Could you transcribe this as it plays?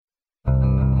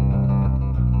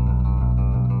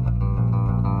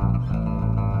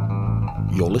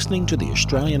You're listening to the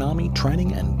Australian Army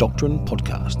Training and Doctrine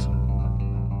Podcast.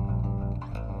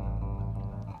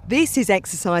 This is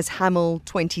Exercise Hamel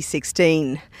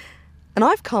 2016, and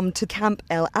I've come to Camp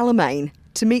El Alamein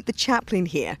to meet the chaplain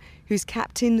here, who's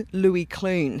Captain Louis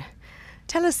Clun.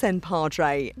 Tell us then,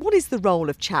 Padre, what is the role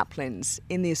of chaplains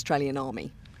in the Australian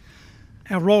Army?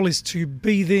 Our role is to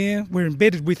be there. We're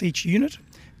embedded with each unit,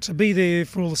 to be there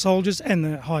for all the soldiers and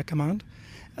the High Command.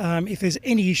 If there's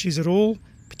any issues at all,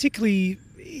 particularly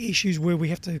issues where we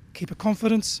have to keep a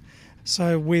confidence,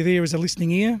 so we're there as a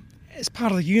listening ear. As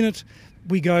part of the unit,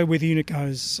 we go where the unit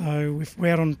goes. So if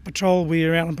we're out on patrol,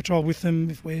 we're out on patrol with them.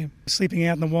 If we're sleeping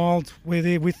out in the wild, we're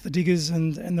there with the diggers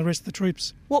and the rest of the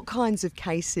troops. What kinds of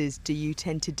cases do you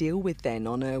tend to deal with then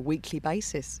on a weekly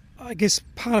basis? I guess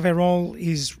part of our role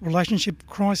is relationship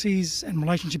crises and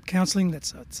relationship counselling.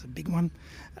 That's a big one.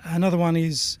 Another one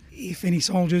is if any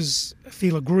soldiers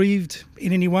feel aggrieved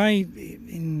in any way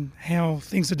in how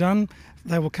things are done,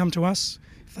 they will come to us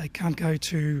if they can't go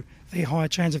to their higher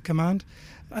chains of command.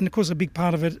 And of course a big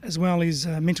part of it as well is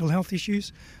mental health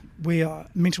issues. We are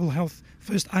mental health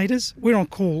first aiders. We're on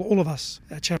call, all of us,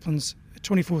 our chaplains,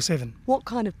 24/7. What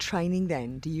kind of training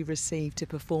then do you receive to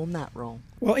perform that role?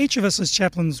 Well, each of us as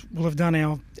chaplains will have done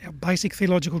our basic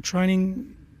theological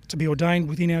training to be ordained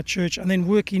within our church and then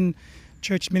work in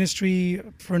church ministry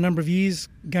for a number of years,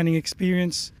 gaining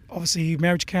experience. Obviously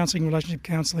marriage counselling, relationship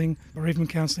counselling, bereavement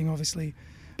counselling obviously.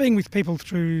 Being with people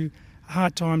through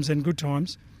hard times and good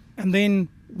times. And then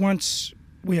once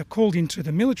we are called into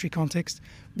the military context,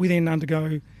 we then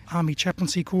undergo Army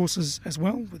chaplaincy courses as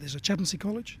well. There's a chaplaincy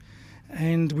college,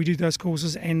 and we do those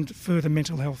courses and further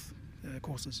mental health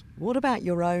courses. What about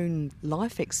your own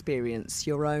life experience,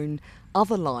 your own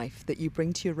other life that you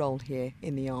bring to your role here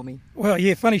in the Army? Well,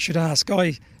 yeah, funny you should ask.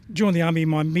 I joined the Army in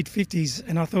my mid-50s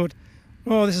and I thought,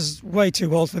 oh, this is way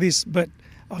too old for this, but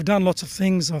I've done lots of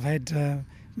things. I've had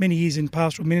many years in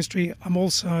pastoral ministry. I'm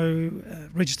also a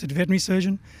registered veterinary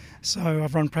surgeon, so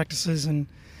I've run practices and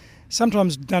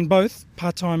sometimes done both,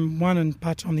 part-time one and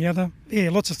part-time the other. Yeah,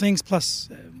 lots of things, plus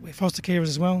we're foster carers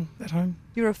as well at home.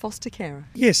 You're a foster carer?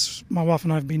 Yes, my wife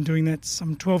and I have been doing that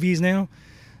some 12 years now.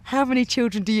 How many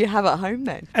children do you have at home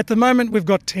then? At the moment we've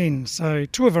got 10, so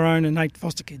 2 of our own and 8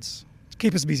 foster kids.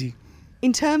 Keep us busy.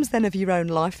 In terms then of your own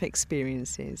life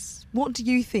experiences, what do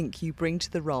you think you bring to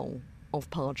the role of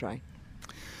Padre?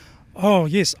 Oh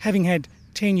yes, having had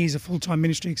 10 years of full-time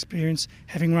ministry experience,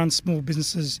 having run small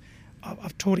businesses,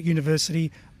 I've taught at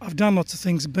university, I've done lots of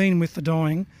things, been with the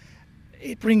dying.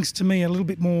 It brings to me a little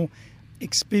bit more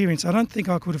experience. I don't think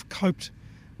I could have coped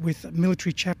with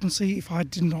military chaplaincy if I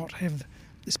did not have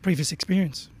this previous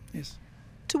experience, yes.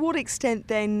 To what extent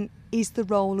then is the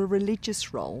role a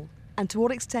religious role? And to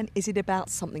what extent is it about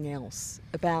something else,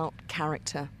 about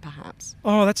character perhaps?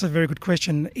 Oh, that's a very good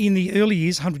question. In the early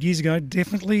years, 100 years ago,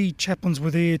 definitely chaplains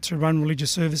were there to run religious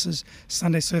services,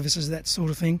 Sunday services, that sort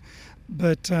of thing.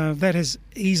 But that has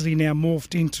easily now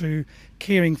morphed into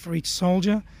caring for each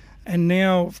soldier. And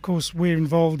now, of course, we're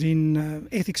involved in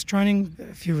ethics training.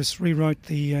 A few of us rewrote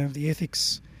the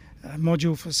ethics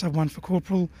module for Sub 1 for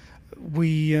Corporal.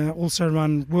 We also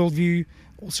run Worldview,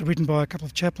 also written by a couple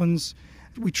of chaplains.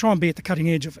 We try and be at the cutting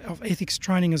edge of ethics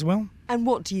training as well. And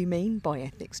what do you mean by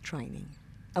ethics training?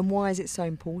 And why is it so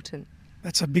important?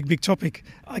 That's a big, big topic.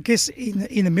 I guess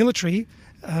in the military,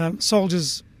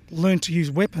 soldiers learn to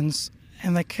use weapons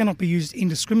and they cannot be used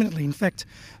indiscriminately. In fact,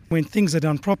 when things are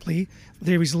done properly,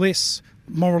 there is less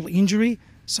moral injury.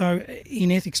 So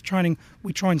in ethics training,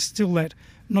 we try and instill that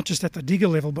not just at the digger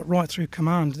level, but right through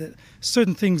command, that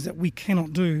certain things that we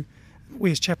cannot do,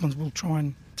 we as chaplains will try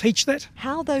and teach that.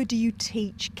 How, though, do you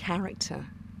teach character?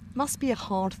 Must be a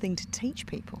hard thing to teach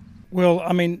people. Well,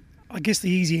 I mean, I guess the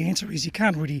easy answer is you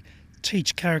can't really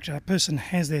teach character. A person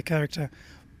has their character.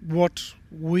 What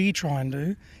we try and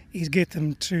do is get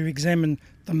them to examine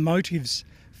the motives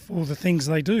for the things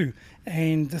they do,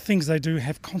 and the things they do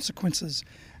have consequences.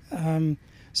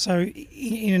 So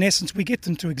in essence, we get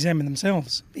them to examine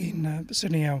themselves in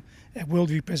certainly our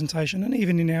worldview presentation and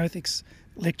even in our ethics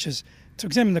lectures, to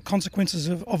examine the consequences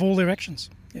of all their actions.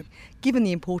 Yep. Given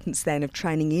the importance then of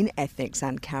training in ethics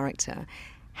and character,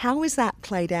 how is that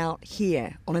played out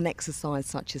here on an exercise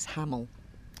such as Hamel?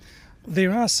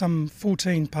 There are some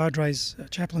 14 Padres,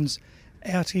 chaplains,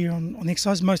 out here on the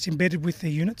exercise, most embedded with their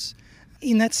units.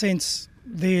 In that sense,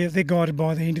 they're guided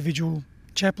by the individual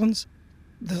chaplains.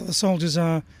 The soldiers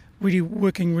are really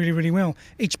working really, really well.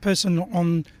 Each person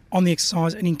on the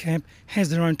exercise and in camp has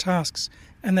their own tasks,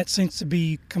 and that seems to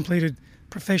be completed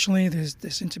professionally.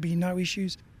 There seem to be no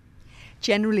issues.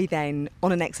 Generally then,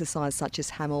 on an exercise such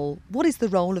as Hamel, what is the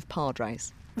role of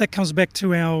Padres? That comes back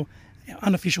to our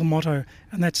unofficial motto,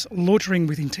 and that's loitering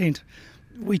with intent.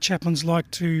 We chaplains like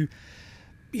to,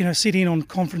 sit in on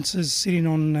conferences, sit in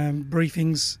on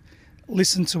briefings,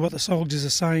 listen to what the soldiers are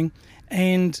saying,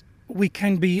 and we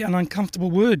can be an uncomfortable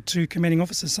word to commanding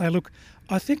officers. Say, look,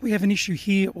 I think we have an issue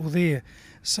here or there.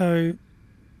 So,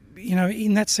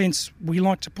 in that sense, we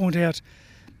like to point out,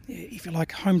 if you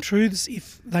like, home truths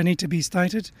if they need to be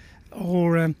stated,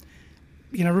 or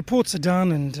reports are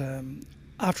done and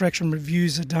after-action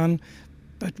reviews are done,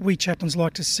 but we chaplains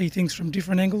like to see things from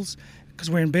different angles because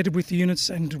we're embedded with the units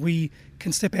and we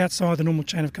can step outside the normal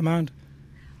chain of command.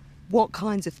 What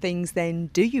kinds of things then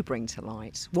do you bring to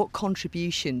light? What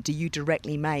contribution do you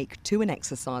directly make to an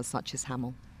exercise such as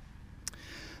Hamel?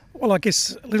 Well, I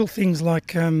guess little things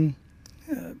like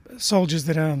soldiers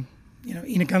that are,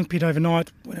 in a gun pit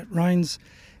overnight when it rains.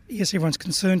 Yes, everyone's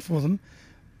concerned for them,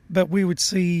 but we would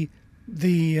see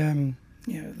their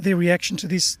reaction to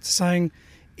this, saying,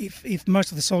 if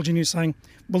most of the soldier knew saying,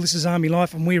 well, this is army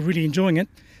life and we're really enjoying it,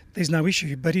 there's no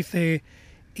issue. But if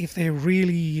they're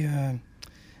really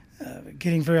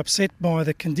getting very upset by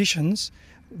the conditions,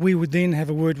 we would then have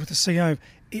a word with the CO.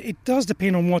 It does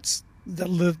depend on what's the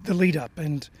lead up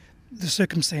and the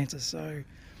circumstances, so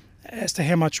as to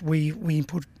how much we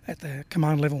input at the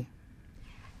command level.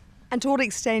 And to what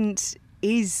extent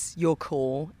is your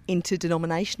corps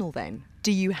interdenominational then?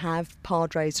 Do you have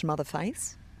padres from other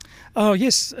faiths? Oh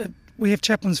yes, we have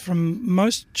chaplains from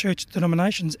most church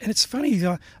denominations, and it's funny,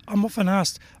 I'm often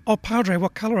asked, oh padre,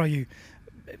 what colour are you?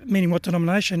 Meaning what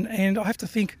denomination, and I have to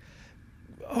think,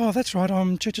 oh that's right,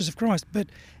 I'm Churches of Christ, but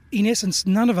in essence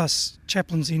none of us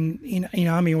chaplains in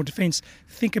army or defence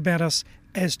think about us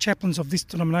as chaplains of this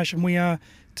denomination. We are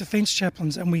defence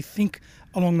chaplains and we think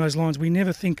along those lines. We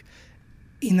never think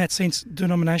in that sense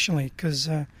denominationally, because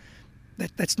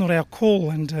that's not our call,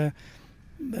 and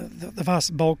the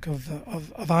vast bulk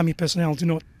of army personnel do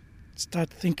not start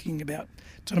thinking about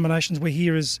denominations. We're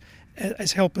here as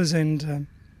helpers and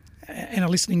a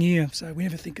listening ear, so we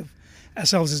never think of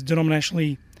ourselves as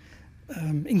denominationally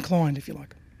inclined, if you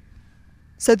like.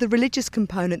 So the religious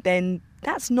component then,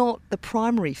 that's not the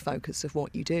primary focus of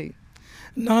what you do?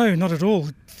 No, not at all.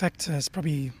 In fact, it's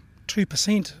probably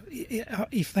 2%,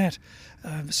 if that.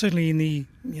 Certainly in the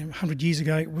 100 years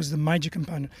ago it was the major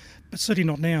component, but certainly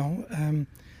not now.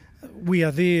 We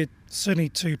are there certainly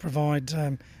to provide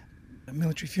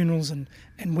military funerals and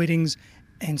weddings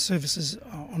and services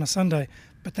on a Sunday,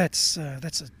 but that's a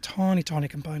tiny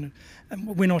component.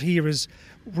 And we're not here as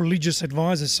religious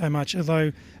advisors so much,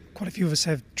 although quite a few of us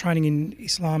have training in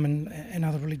Islam and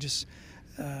other religious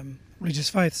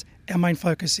faiths. Our main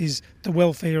focus is the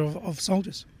welfare of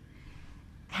soldiers.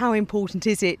 How important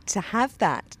is it to have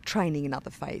that training in other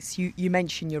faiths? You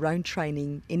mentioned your own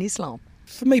training in Islam.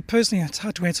 For me personally, it's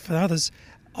hard to answer for others.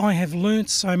 I have learnt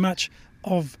so much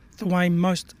of the way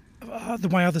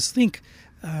others think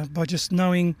by just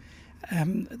knowing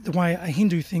the way a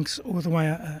Hindu thinks or the way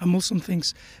a Muslim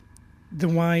thinks, the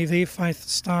way their faith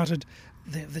started,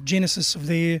 the genesis of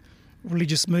their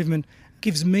religious movement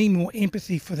gives me more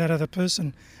empathy for that other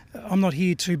person. I'm not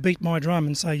here to beat my drum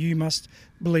and say you must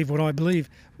believe what I believe.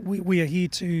 We are here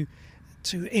to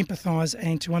empathise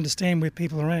and to understand where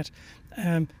people are at.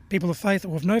 People of faith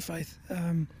or of no faith,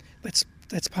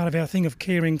 that's part of our thing of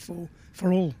caring for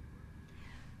all.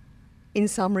 In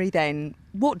summary then,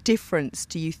 what difference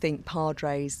do you think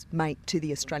padres make to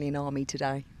the Australian Army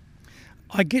today?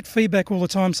 I get feedback all the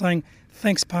time saying,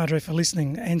 thanks Padre for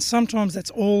listening, and sometimes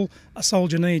that's all a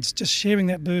soldier needs, just sharing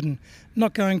that burden,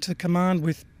 not going to command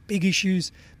with big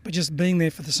issues, but just being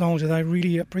there for the soldier. They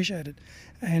really appreciate it,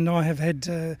 and I have had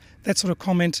that sort of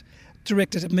comment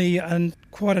directed at me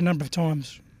quite a number of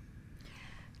times.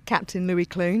 Captain Louis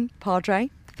Clun, Padre,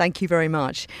 thank you very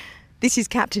much. This is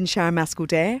Captain Sharon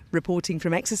Mascall-Dare reporting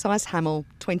from Exercise Hamel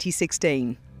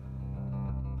 2016.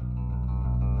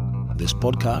 This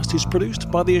podcast is produced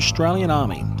by the Australian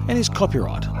Army and is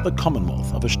copyright the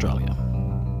Commonwealth of Australia.